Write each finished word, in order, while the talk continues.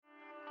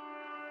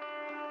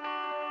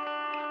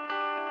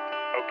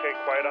Okay,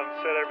 quiet on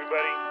set,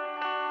 everybody.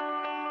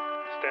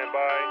 Stand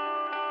by.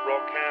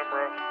 Roll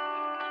camera.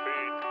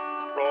 Speed.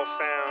 Roll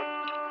sound.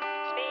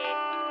 Speed.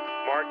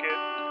 Mark it.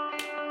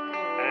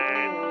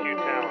 And cue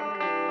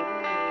talent.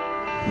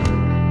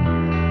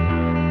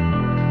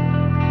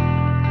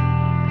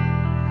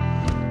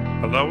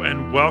 Hello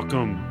and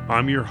welcome.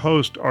 I'm your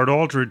host, Art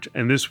Aldridge,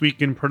 and this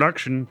week in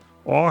production,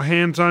 all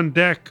hands on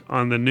deck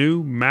on the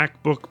new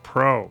MacBook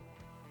Pro.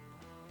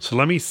 So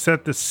let me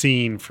set the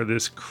scene for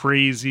this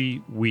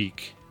crazy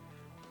week.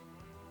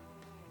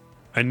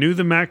 I knew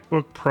the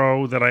MacBook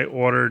Pro that I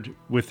ordered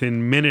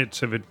within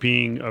minutes of it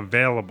being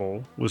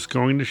available was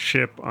going to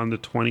ship on the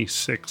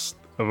 26th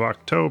of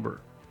October,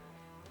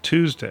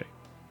 Tuesday.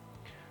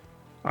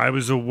 I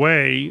was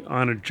away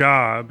on a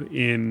job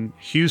in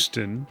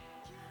Houston,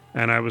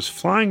 and I was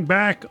flying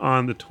back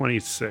on the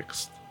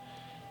 26th.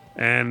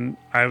 And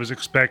I was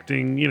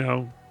expecting,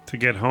 to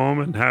get home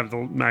and have the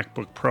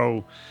MacBook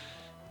Pro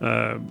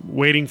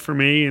waiting for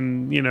me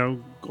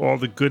and, all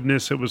the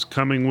goodness that was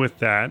coming with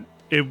that.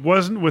 It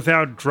wasn't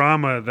without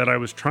drama that I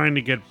was trying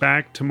to get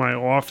back to my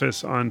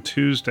office on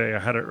Tuesday. I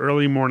had an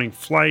early morning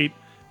flight.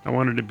 I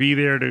wanted to be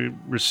there to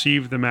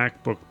receive the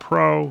MacBook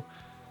Pro.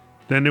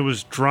 Then there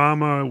was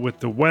drama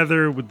with the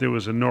weather. There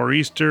was a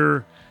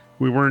nor'easter.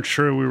 We weren't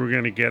sure we were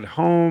going to get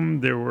home.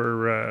 There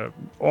were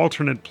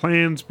alternate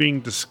plans being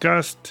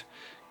discussed,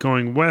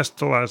 going west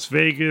to Las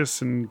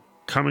Vegas and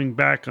coming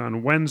back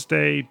on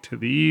Wednesday to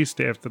the east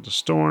after the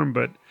storm.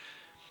 But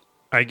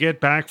I get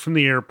back from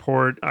the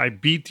airport. I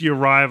beat the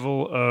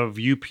arrival of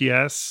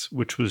UPS,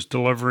 which was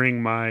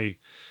delivering my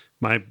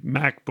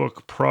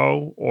MacBook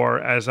Pro, or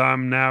as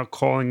I'm now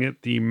calling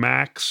it, the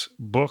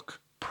MaxBook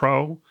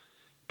Pro,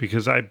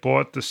 because I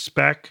bought the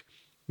spec,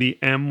 the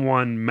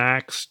M1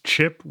 Max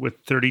chip with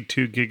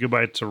 32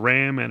 gigabytes of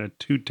RAM and a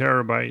 2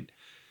 terabyte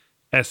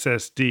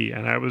SSD.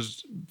 And I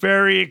was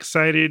very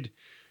excited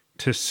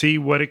to see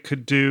what it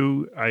could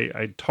do.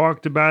 I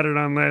talked about it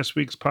on last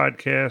week's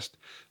podcast.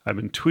 I've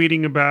been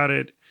tweeting about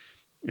it,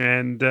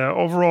 and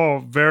overall,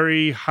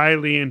 very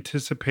highly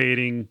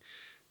anticipating,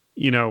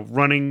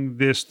 running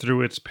this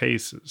through its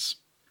paces.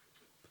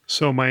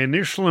 So my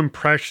initial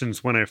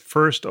impressions when I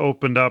first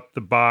opened up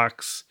the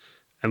box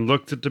and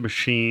looked at the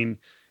machine,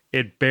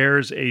 it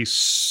bears a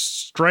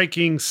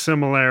striking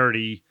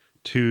similarity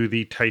to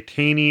the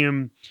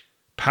Titanium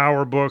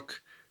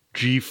PowerBook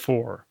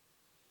G4.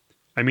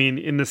 I mean,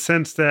 in the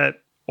sense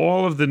that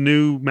all of the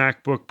new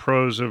MacBook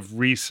Pros of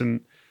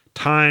recent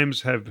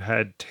times have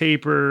had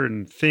taper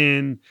and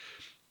thin.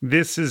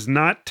 This is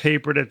not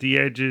tapered at the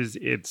edges.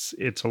 It's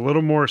a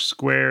little more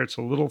square. It's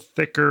a little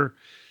thicker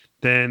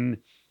than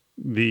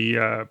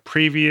the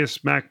previous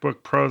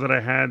MacBook Pro that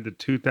I had, the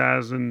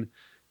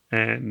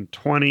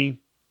 2020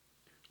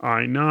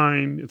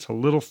 i9. It's a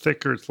little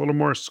thicker. It's a little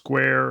more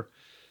square,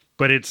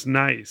 but it's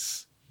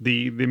nice.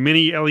 The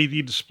mini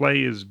LED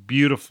display is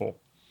beautiful.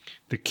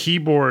 The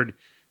keyboard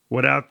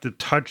without the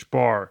touch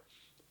bar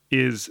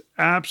is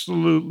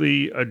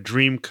absolutely a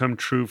dream come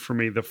true for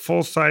me. The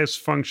full-size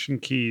function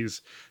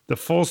keys, the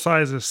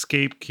full-size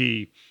escape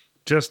key,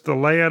 just the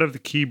layout of the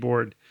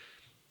keyboard,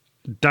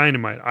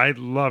 dynamite. I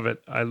love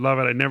it. I love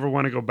it. I never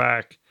want to go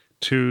back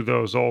to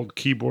those old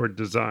keyboard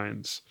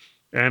designs.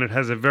 And it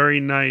has a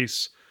very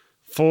nice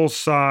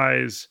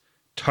full-size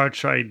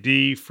Touch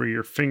ID for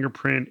your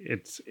fingerprint.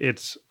 It's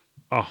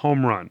a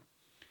home run.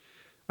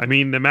 I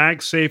mean, the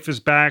MagSafe is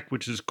back,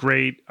 which is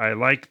great. I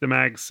like the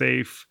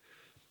MagSafe.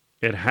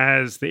 It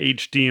has the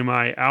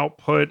HDMI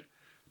output.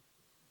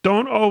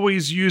 Don't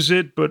always use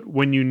it, but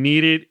when you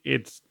need it,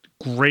 it's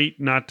great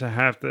not to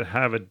have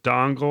a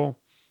dongle.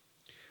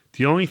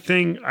 The only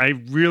thing I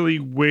really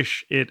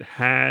wish it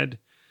had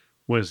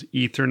was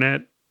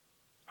Ethernet.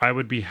 I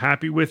would be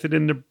happy with it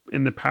in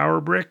the Power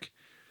Brick,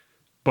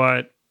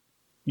 but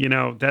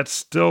that's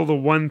still the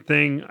one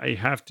thing I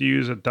have to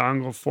use a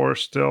dongle for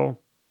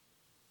still.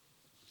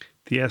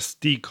 The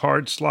SD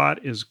card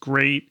slot is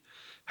great.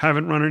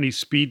 Haven't run any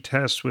speed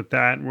tests with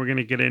that, and we're going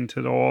to get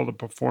into all the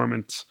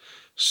performance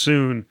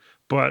soon.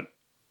 But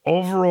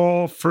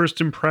overall,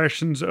 first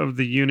impressions of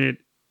the unit,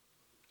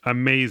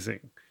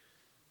 amazing.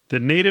 The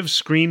native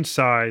screen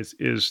size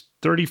is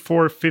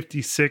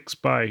 3456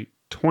 by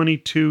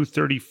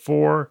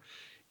 2234.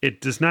 It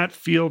does not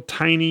feel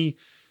tiny.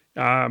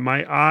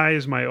 My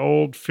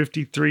old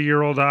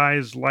 53-year-old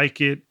eyes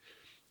like it.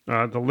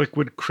 The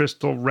liquid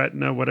crystal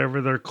retina,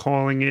 whatever they're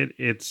calling it,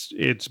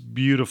 it's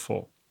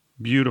beautiful.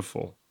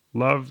 Beautiful.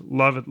 Love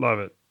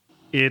it.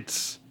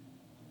 It's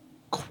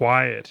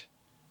quiet.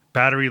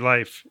 Battery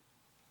life.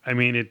 I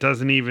mean, it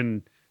doesn't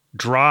even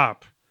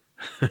drop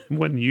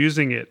when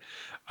using it.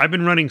 I've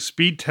been running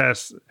speed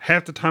tests.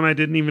 Half the time I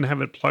didn't even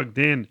have it plugged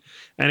in,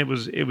 and it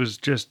was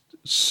just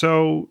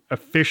so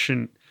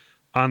efficient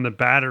on the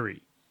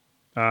battery.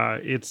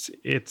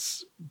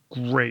 It's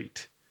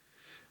great.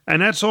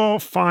 And that's all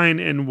fine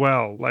and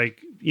well.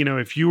 Like,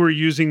 if you were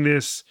using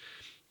this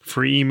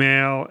for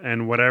email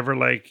and whatever,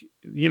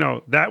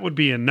 that would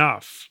be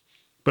enough.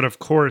 But of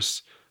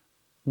course,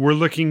 we're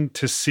looking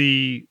to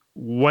see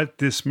what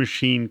this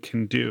machine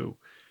can do.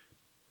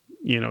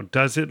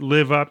 Does it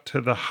live up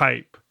to the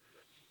hype?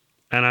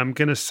 And I'm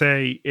going to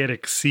say it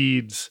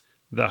exceeds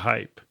the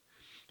hype.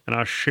 And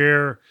I'll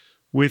share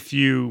with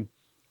you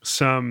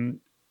some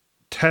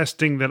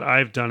testing that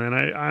I've done. And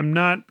I'm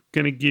not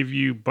going to give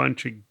you a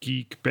bunch of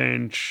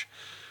Geekbench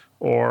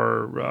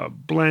or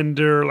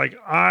Blender. Like,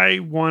 I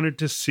wanted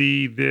to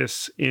see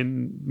this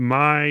in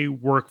my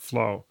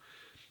workflow,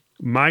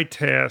 my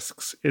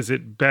tasks. Is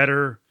it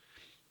better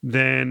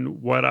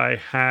than what I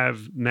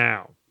have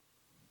now?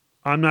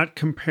 I'm not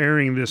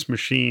comparing this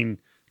machine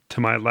to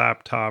my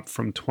laptop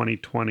from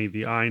 2020,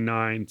 the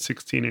i9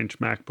 16-inch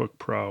MacBook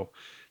Pro.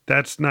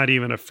 That's not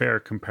even a fair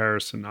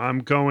comparison. I'm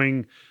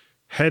going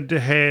head to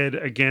head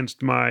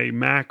against my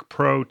Mac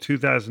Pro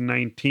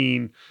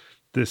 2019,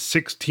 the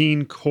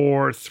 16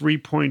 core,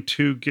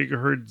 3.2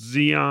 gigahertz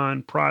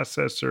Xeon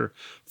processor,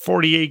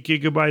 48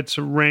 gigabytes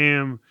of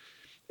RAM,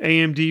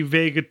 AMD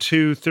Vega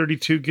 2,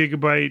 32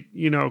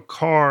 gigabyte,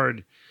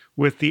 card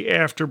with the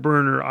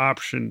afterburner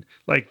option.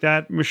 Like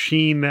that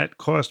machine that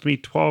cost me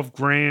 12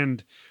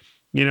 grand,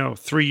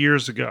 3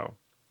 years ago.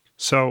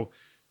 So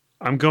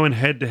I'm going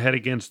head to head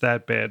against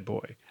that bad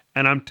boy.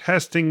 And I'm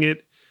testing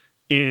it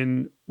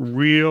in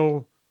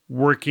real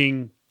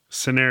working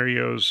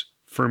scenarios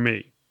for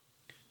me.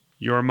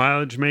 Your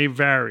mileage may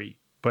vary,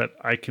 but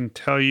I can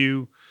tell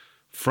you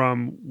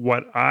from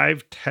what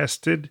I've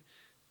tested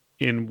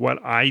in what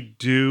I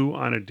do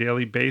on a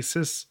daily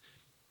basis,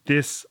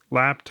 this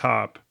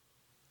laptop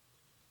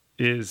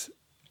is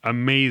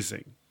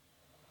amazing.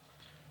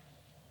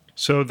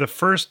 So the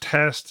first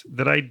test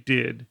that I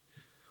did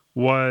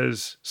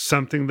was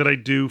something that I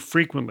do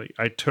frequently.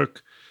 I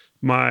took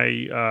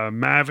my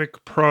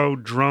Mavic Pro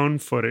drone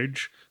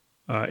footage,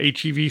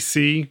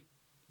 HEVC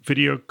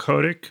video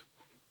codec,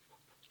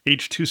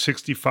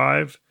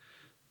 H265.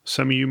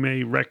 Some of you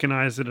may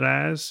recognize it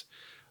as.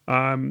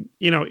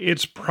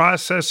 It's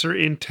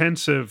processor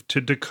intensive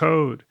to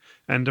decode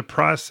and to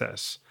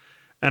process.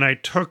 And I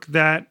took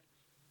that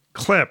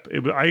clip.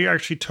 I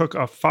actually took a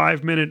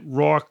 5-minute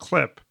raw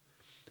clip,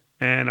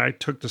 and I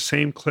took the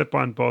same clip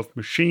on both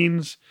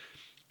machines,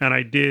 and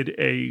I did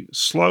a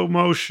slow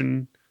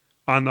motion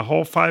on the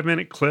whole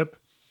 5-minute clip,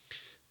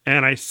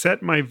 and I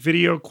set my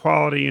video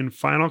quality in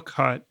Final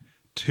Cut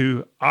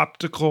to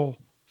optical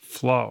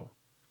flow.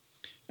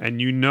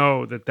 And you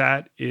know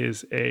that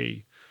is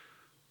a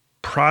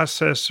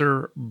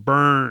processor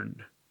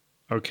burn,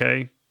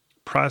 okay?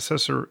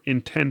 Processor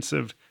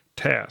intensive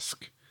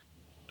task.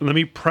 Let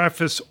me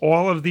preface,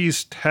 all of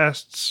these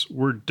tests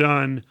were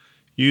done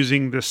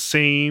using the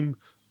same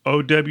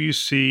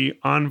OWC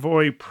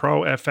Envoy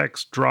Pro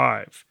FX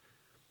drive.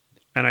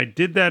 And I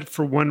did that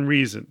for one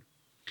reason.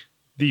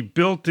 The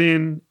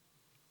built-in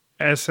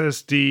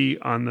SSD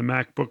on the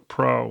MacBook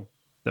Pro,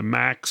 the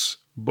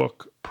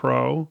MacBook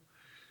Pro,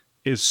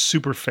 is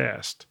super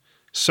fast.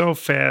 So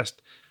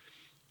fast,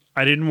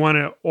 I didn't want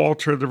to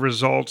alter the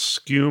results,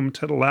 skew them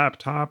to the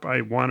laptop.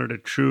 I wanted a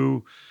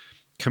true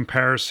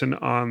comparison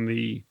on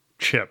the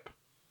chip.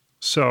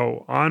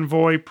 So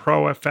Envoy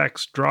Pro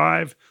FX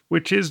drive,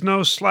 which is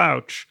no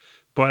slouch,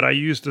 but I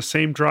used the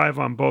same drive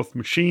on both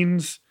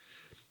machines.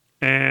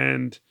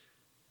 And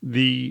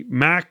the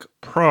Mac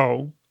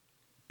Pro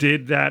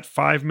did that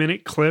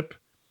 5-minute clip,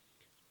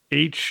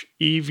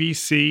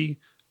 HEVC,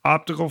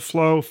 optical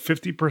flow,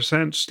 50%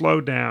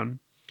 slowdown,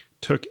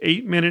 took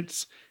 8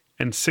 minutes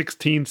and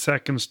 16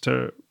 seconds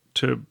to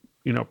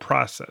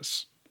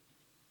process.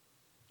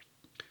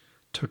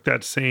 Took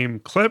that same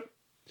clip,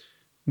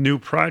 new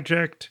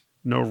project,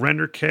 no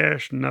render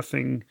cache,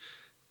 nothing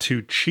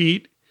to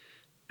cheat,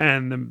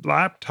 and the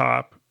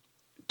laptop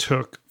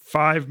took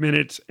 5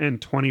 minutes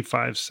and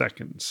 25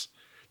 seconds.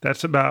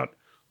 That's about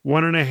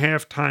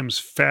 1.5 times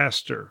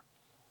faster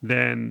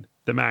than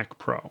the Mac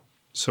Pro.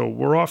 So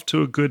we're off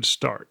to a good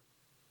start.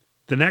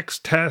 The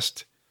next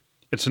test,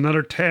 it's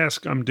another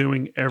task I'm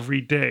doing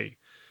every day.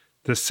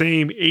 The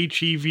same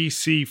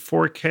HEVC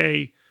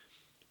 4K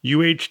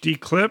UHD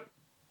clip,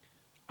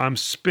 I'm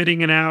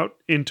spitting it out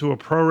into a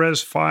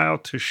ProRes file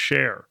to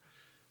share.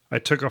 I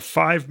took a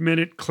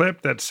 5-minute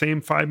clip, that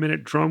same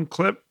 5-minute drone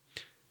clip,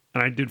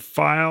 and I did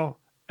file,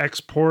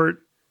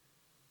 export,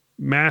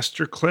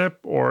 master clip,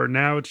 or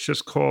now it's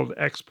just called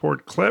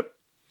export clip,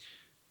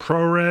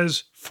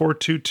 ProRes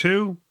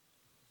 422.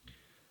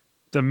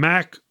 The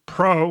Mac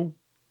Pro,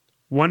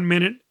 1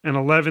 minute and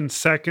 11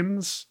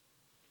 seconds.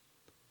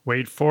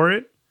 Wait for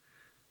it.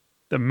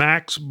 The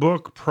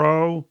MacBook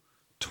Pro,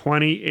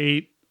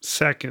 28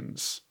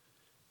 seconds.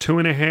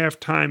 2.5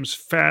 times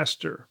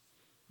faster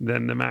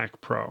than the Mac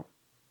Pro.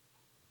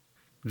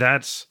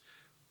 That's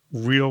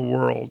real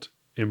world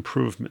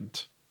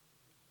improvement.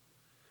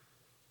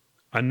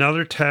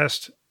 Another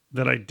test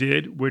that I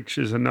did, which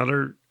is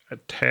another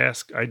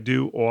task I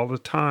do all the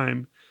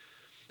time.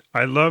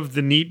 I love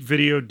the Neat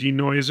Video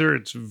Denoiser.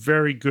 It's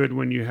very good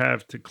when you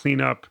have to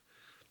clean up,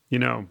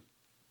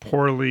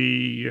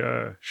 poorly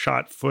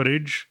shot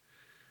footage.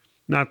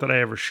 Not that I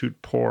ever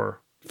shoot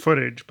poor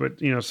footage, but,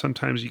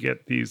 sometimes you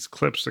get these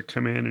clips that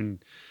come in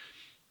and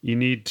you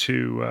need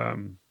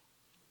to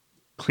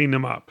clean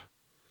them up.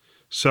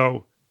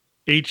 So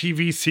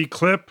HEVC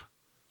clip,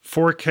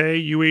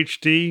 4K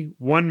UHD,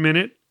 1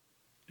 minute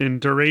in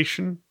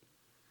duration.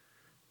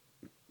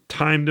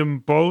 Timed them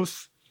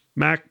both.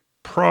 Mac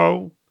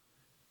Pro,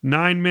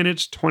 9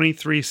 minutes,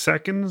 23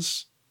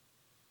 seconds.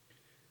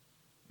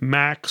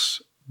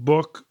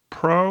 MacBook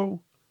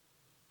Pro,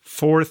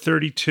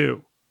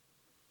 432.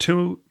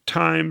 2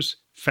 times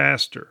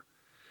faster.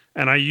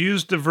 And I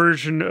used the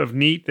version of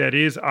Neat that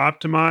is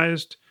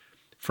optimized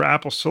for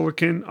Apple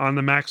Silicon on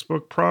the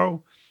MacBook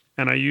Pro.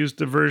 And I used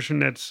the version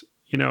that's,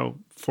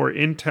 for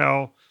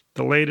Intel,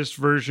 the latest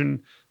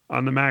version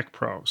on the Mac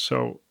Pro.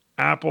 So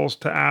apples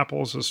to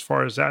apples as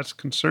far as that's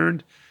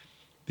concerned.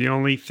 The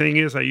only thing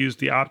is I used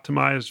the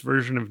optimized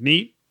version of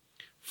Neat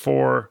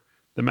for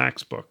the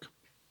MacBook.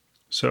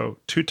 So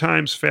 2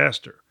 times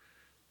faster.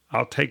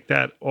 I'll take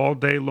that all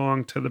day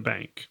long to the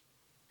bank.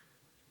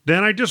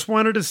 Then I just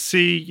wanted to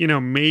see,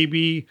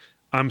 maybe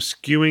I'm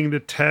skewing the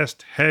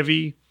test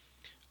heavy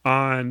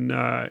on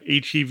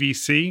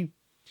HEVC.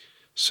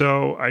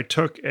 So I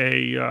took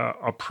a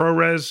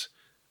ProRes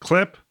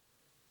clip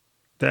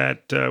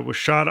that was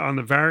shot on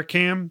the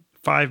Varicam,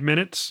 5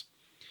 minutes,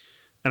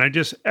 and I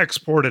just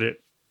exported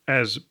it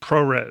as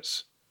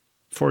ProRes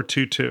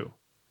 422.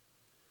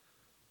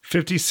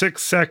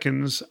 56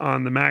 seconds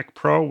on the Mac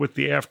Pro with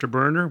the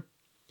Afterburner,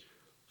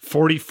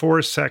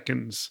 44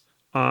 seconds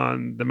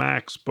on the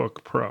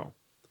MacBook Pro.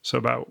 So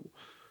about,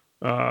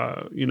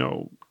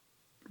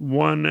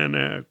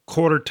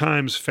 1.25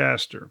 times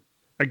faster.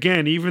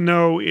 Again, even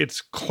though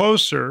it's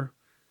closer,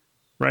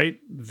 right?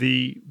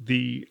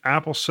 The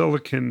Apple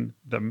Silicon,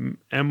 the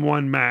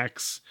M1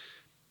 Max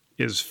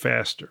is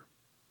faster.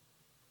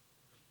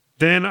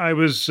 Then I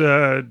was,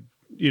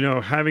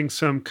 having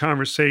some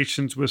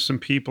conversations with some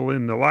people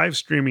in the live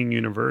streaming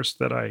universe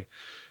that I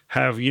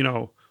have,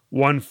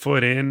 1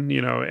 foot in,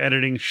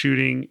 editing,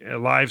 shooting,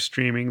 live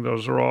streaming.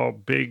 Those are all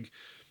big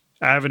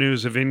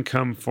avenues of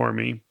income for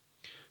me.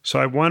 So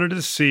I wanted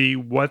to see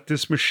what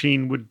this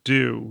machine would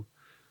do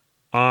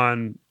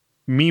on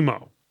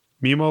Mimo.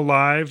 Mimo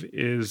Live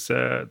is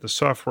the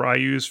software I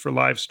use for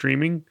live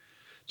streaming.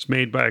 It's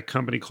made by a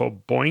company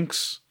called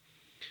Boinks.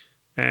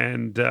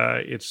 And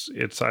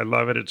it's I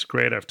love it. It's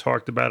great. I've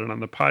talked about it on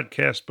the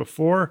podcast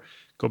before.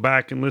 Go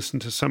back and listen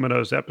to some of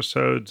those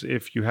episodes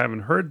if you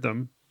haven't heard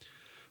them.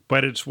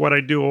 But it's what I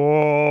do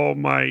all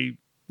my,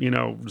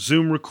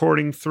 Zoom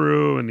recording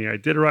through and the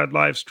Iditarod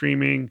live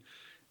streaming.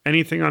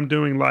 Anything I'm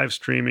doing live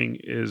streaming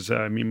is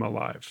Mimo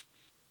Live.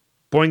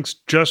 Boinks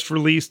just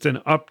released an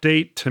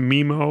update to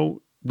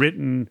Mimo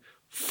written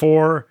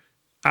for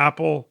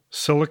Apple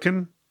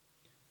Silicon.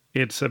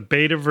 It's a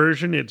beta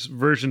version. It's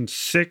version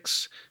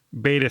 6,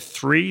 beta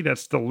 3.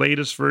 That's the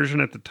latest version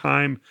at the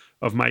time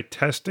of my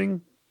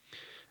testing.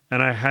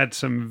 And I had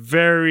some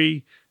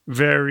very,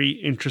 very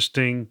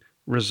interesting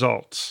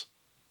results.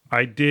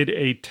 I did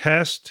a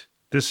test.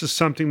 This is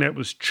something that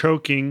was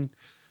choking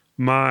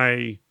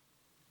my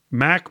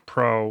Mac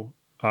Pro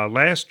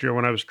last year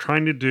when I was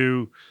trying to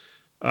do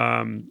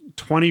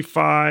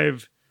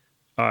 25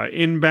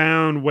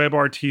 inbound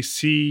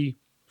WebRTC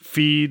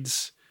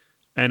feeds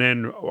and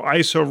then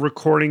ISO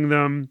recording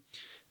them.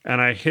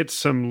 And I hit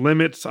some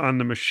limits on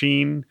the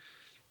machine.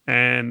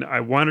 And I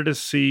wanted to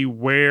see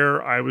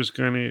where I was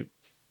going to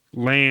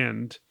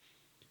land.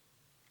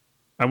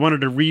 I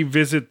wanted to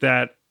revisit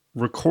that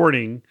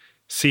recording,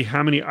 see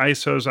how many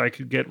ISOs I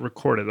could get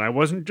recorded. And I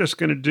wasn't just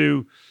going to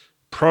do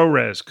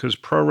ProRes because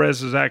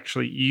ProRes is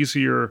actually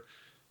easier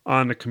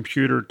on the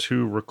computer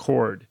to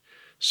record.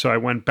 So I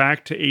went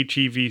back to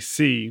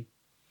HEVC,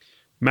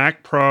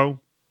 Mac Pro,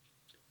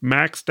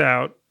 maxed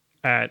out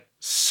at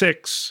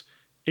 6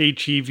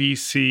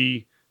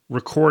 HEVC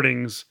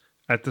recordings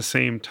at the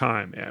same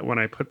time. When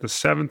I put the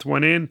 7th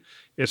one in,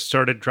 it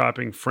started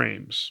dropping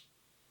frames.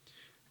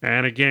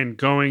 And again,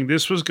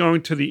 this was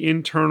going to the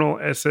internal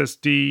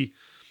SSD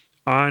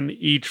on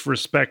each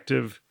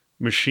respective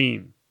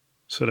machine.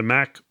 So the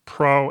Mac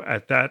Pro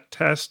at that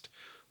test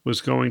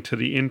was going to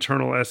the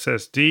internal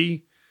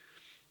SSD.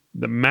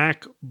 The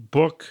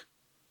MacBook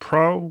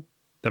Pro,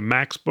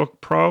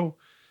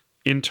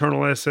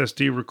 internal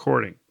SSD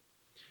recording.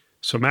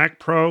 So Mac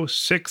Pro,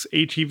 6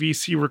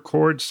 HEVC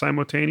records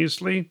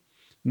simultaneously,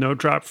 no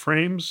drop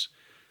frames.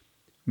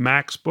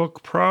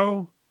 MacBook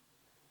Pro,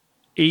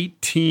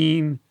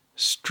 18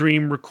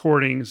 stream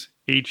recordings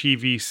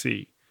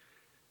HEVC.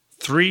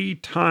 3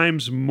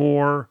 times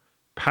more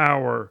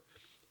power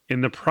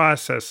in the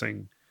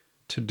processing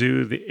to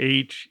do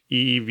the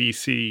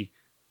HEVC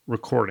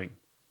recording.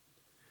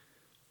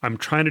 I'm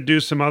trying to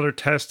do some other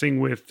testing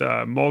with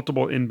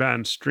multiple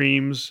inbound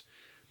streams.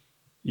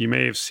 You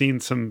may have seen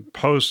some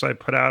posts I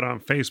put out on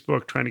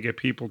Facebook trying to get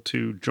people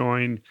to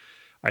join.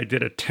 I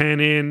did a 10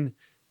 in,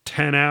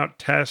 10 out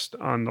test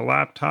on the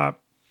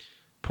laptop,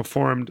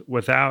 performed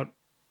without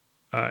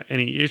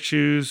any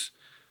issues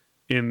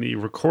in the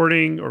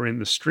recording or in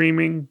the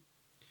streaming.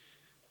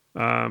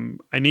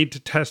 I need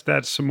to test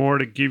that some more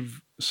to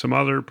give some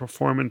other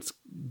performance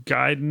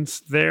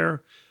guidance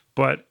there,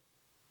 but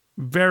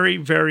very,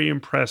 very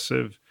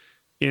impressive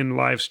in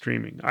live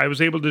streaming. I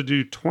was able to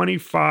do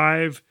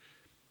 25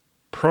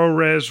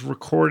 ProRes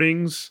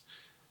recordings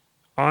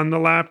on the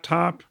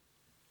laptop.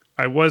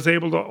 I was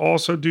able to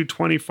also do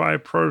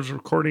 25 ProRes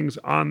recordings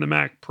on the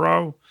Mac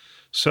Pro.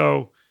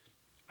 So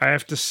I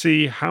have to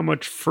see how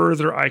much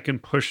further I can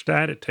push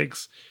that. It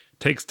takes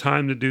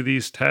time to do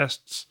these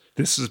tests.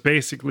 This is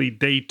basically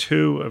day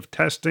 2 of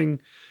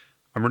testing.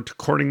 I'm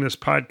recording this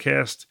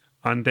podcast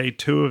on day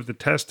 2 of the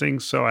testing,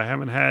 so I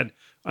haven't had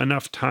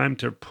enough time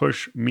to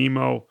push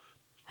Mimo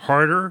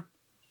harder.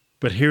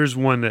 But here's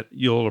one that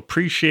you'll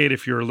appreciate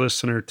if you're a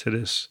listener to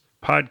this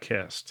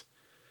podcast.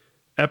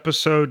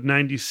 Episode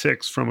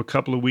 96 from a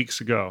couple of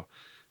weeks ago.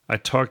 I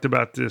talked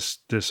about this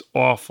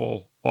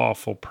awful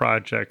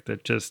project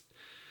that just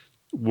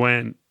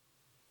went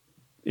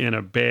in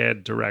a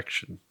bad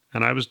direction.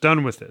 And I was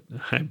done with it.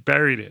 I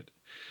buried it.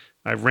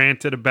 I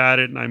ranted about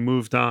it and I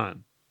moved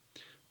on.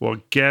 Well,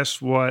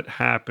 guess what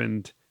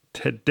happened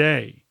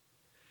today?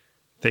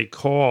 They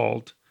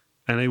called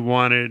and they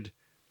wanted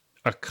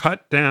a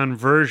cut down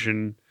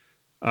version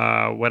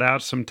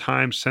without some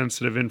time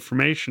sensitive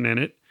information in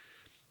it.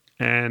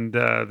 And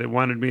they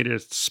wanted me to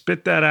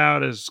spit that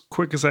out as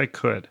quick as I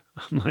could.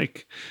 I'm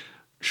like,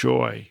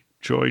 joy.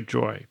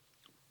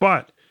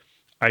 But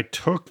I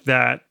took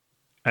that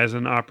as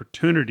an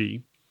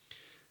opportunity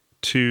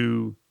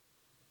to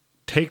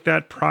take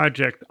that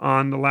project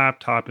on the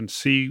laptop and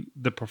see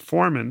the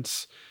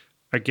performance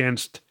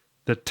against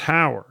the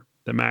Tower,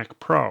 the Mac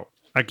Pro.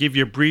 I'll give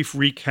you a brief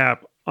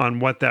recap on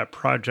what that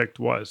project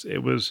was. It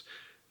was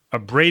a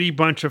Brady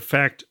Bunch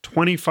effect,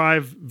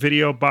 25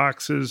 video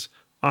boxes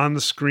on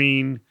the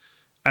screen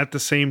at the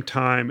same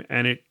time,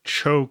 and it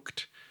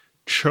choked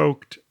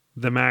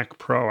the Mac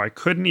Pro. I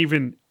couldn't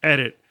even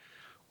edit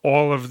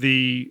all of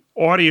the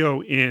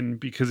audio in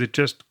because it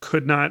just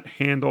could not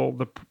handle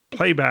the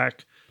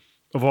playback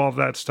of all of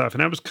that stuff.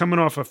 And that was coming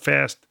off a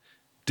fast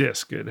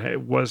disk.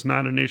 It was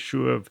not an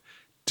issue of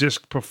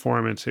disk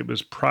performance. It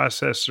was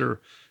processor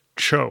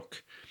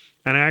choke.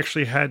 And I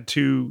actually had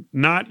to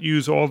not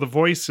use all the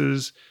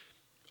voices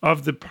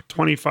of the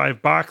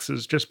 25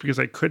 boxes just because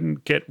I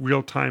couldn't get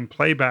real-time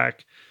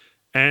playback.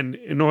 And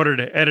in order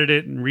to edit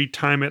it and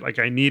retime it, like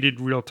I needed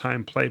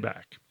real-time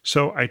playback.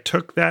 So I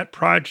took that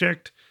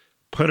project,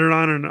 put it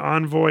on an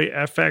Envoy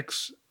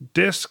FX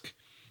disk,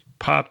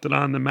 popped it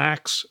on the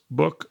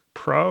MacBook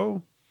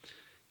Pro.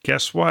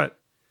 Guess what?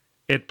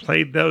 It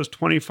played those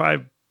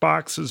 25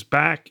 boxes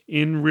back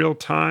in real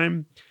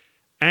time.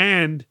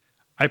 And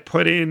I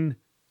put in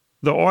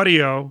the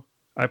audio.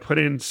 I put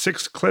in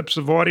 6 clips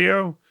of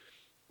audio,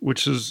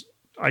 which is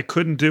I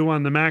couldn't do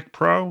on the Mac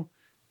Pro.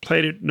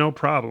 Played it no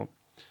problem.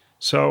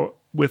 So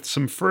with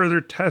some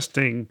further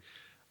testing,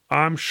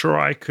 I'm sure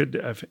I could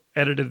have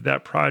edited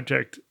that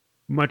project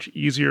much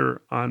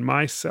easier on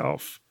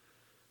myself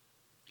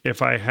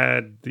if I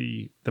had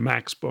the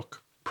MacBook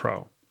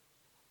Pro.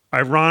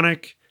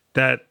 Ironic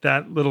that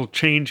that little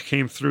change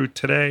came through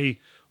today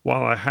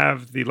while I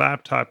have the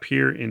laptop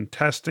here in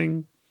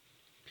testing.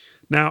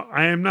 Now,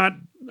 I'm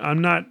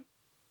not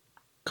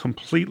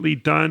completely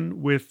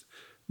done with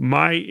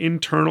my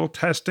internal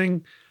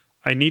testing.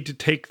 I need to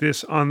take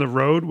this on the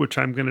road, which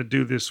I'm going to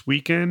do this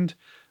weekend.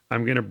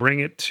 I'm going to bring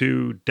it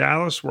to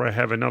Dallas where I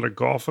have another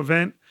golf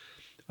event.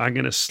 I'm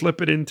going to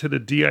slip it into the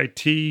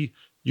DIT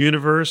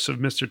universe of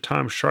Mr.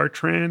 Tom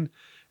Chartrand,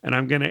 and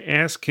I'm going to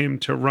ask him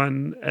to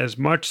run as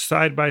much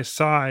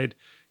side-by-side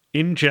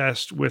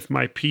ingest with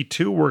my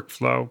P2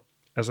 workflow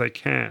as I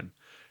can.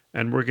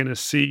 And we're going to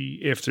see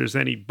if there's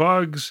any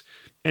bugs,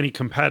 any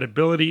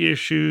compatibility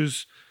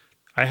issues.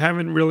 I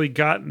haven't really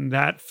gotten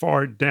that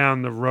far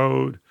down the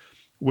road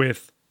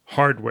with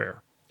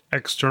hardware,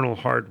 external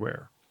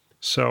hardware.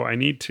 So I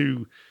need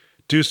to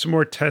do some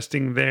more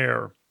testing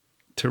there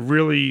to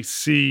really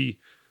see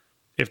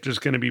if there's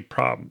going to be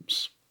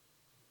problems.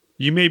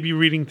 You may be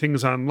reading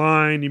things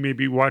online. You may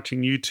be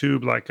watching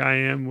YouTube like I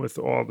am with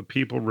all the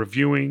people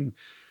reviewing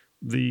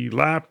the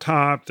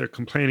laptop. They're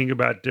complaining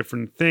about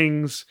different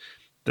things.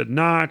 The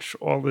notch,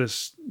 all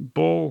this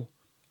bull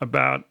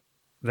about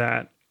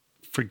that.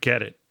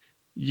 Forget it.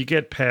 You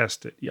get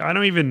past it. I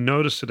don't even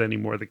notice it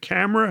anymore. The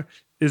camera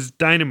is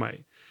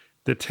dynamite.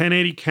 The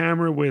 1080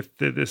 camera with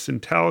this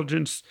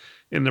intelligence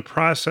in the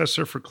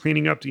processor for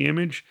cleaning up the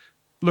image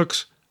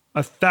looks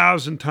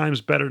 1,000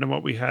 times better than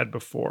what we had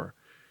before.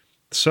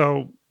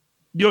 So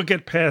you'll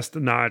get past the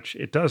notch.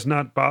 It does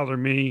not bother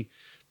me.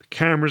 The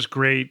camera's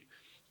great.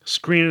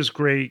 Screen is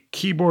great.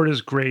 Keyboard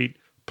is great.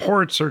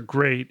 Ports are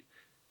great.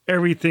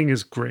 Everything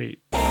is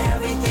great.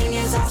 Everything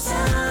is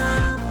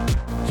awesome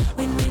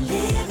when we're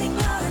living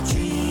our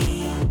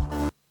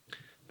dream.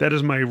 That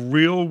is my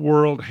real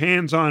world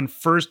hands-on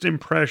first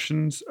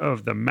impressions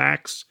of the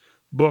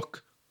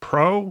MacBook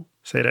Pro.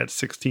 Say that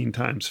 16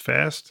 times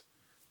fast.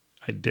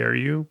 I dare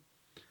you.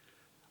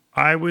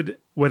 I would,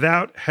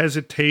 without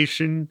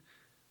hesitation,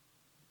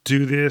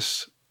 do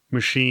this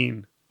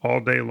machine all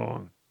day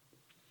long.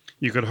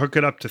 You could hook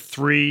it up to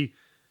 3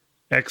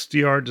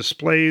 XDR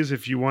displays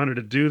if you wanted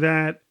to do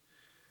that.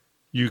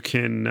 You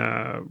can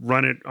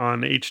run it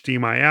on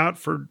HDMI out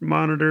for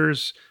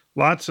monitors.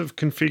 Lots of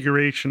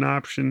configuration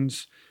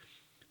options.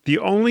 The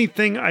only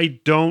thing I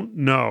don't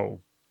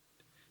know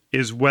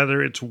is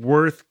whether it's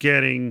worth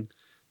getting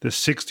the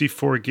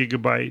 64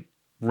 gigabyte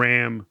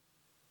RAM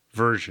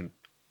version.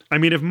 I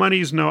mean, if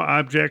money's no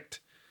object,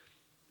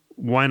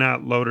 why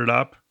not load it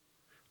up?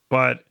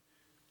 But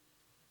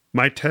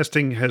my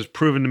testing has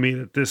proven to me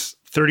that this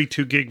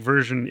 32 gig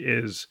version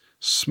is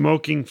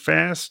smoking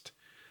fast.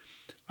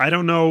 I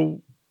don't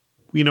know,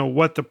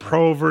 what the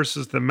Pro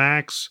versus the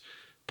Max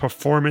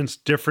performance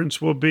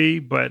difference will be,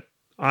 but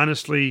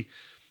honestly,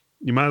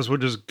 you might as well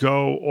just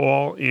go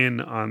all in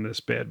on this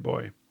bad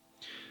boy.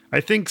 I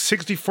think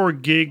 64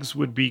 gigs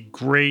would be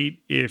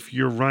great if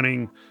you're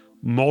running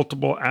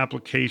multiple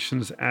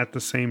applications at the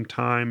same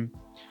time.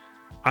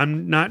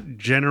 I'm not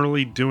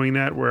generally doing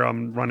that where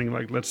I'm running,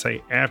 like, let's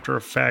say After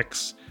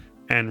Effects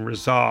and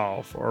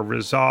Resolve, or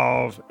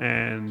Resolve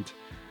and,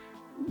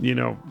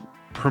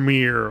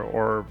 Premiere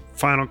or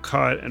Final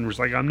Cut. And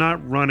like, I'm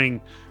not running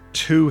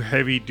two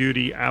heavy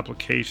duty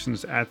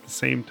applications at the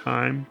same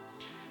time.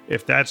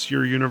 If that's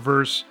your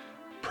universe,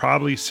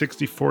 probably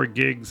 64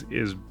 gigs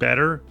is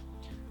better.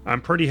 I'm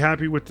pretty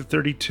happy with the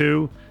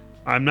 32.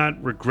 I'm not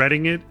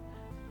regretting it.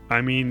 I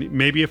mean,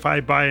 maybe if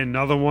I buy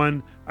another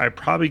one, I'd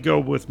probably go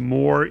with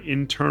more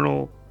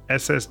internal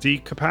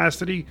SSD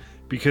capacity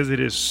because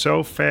it is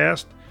so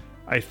fast.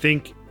 I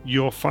think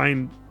you'll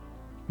find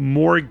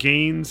more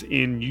gains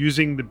in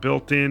using the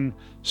built-in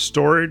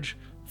storage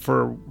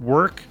for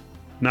work,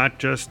 not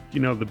just,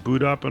 the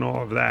boot up and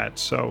all of that.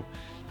 So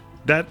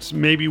that's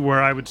maybe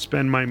where I would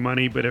spend my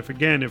money. But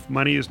if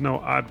money is no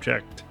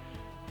object,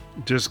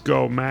 just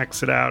go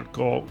max it out.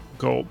 Go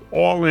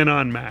all in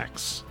on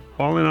Max.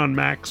 All in on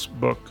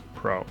MacBook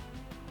Pro.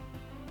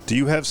 Do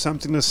you have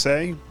something to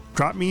say?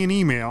 Drop me an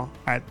email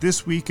at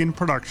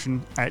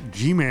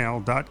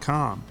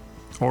thisweekinproduction@gmail.com.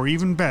 Or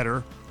even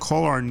better,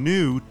 call our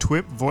new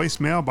TWIP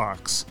voicemail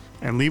box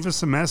and leave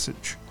us a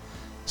message.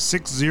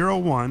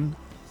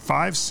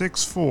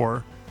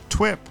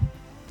 601-564-TWIP.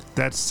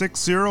 That's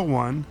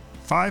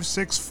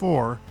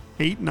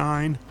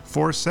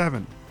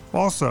 601-564-8947.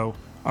 Also,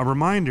 a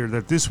reminder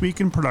that This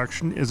Week in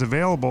Production is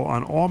available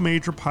on all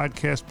major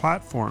podcast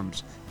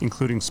platforms,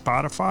 including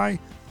Spotify,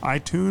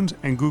 iTunes,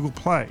 and Google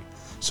Play.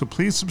 So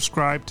please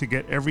subscribe to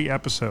get every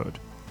episode.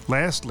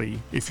 Lastly,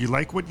 if you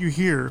like what you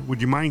hear,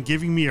 would you mind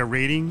giving me a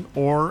rating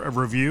or a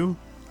review?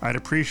 I'd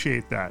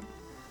appreciate that.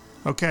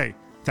 Okay,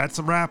 that's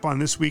a wrap on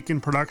This Week in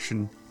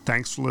Production.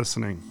 Thanks for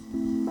listening.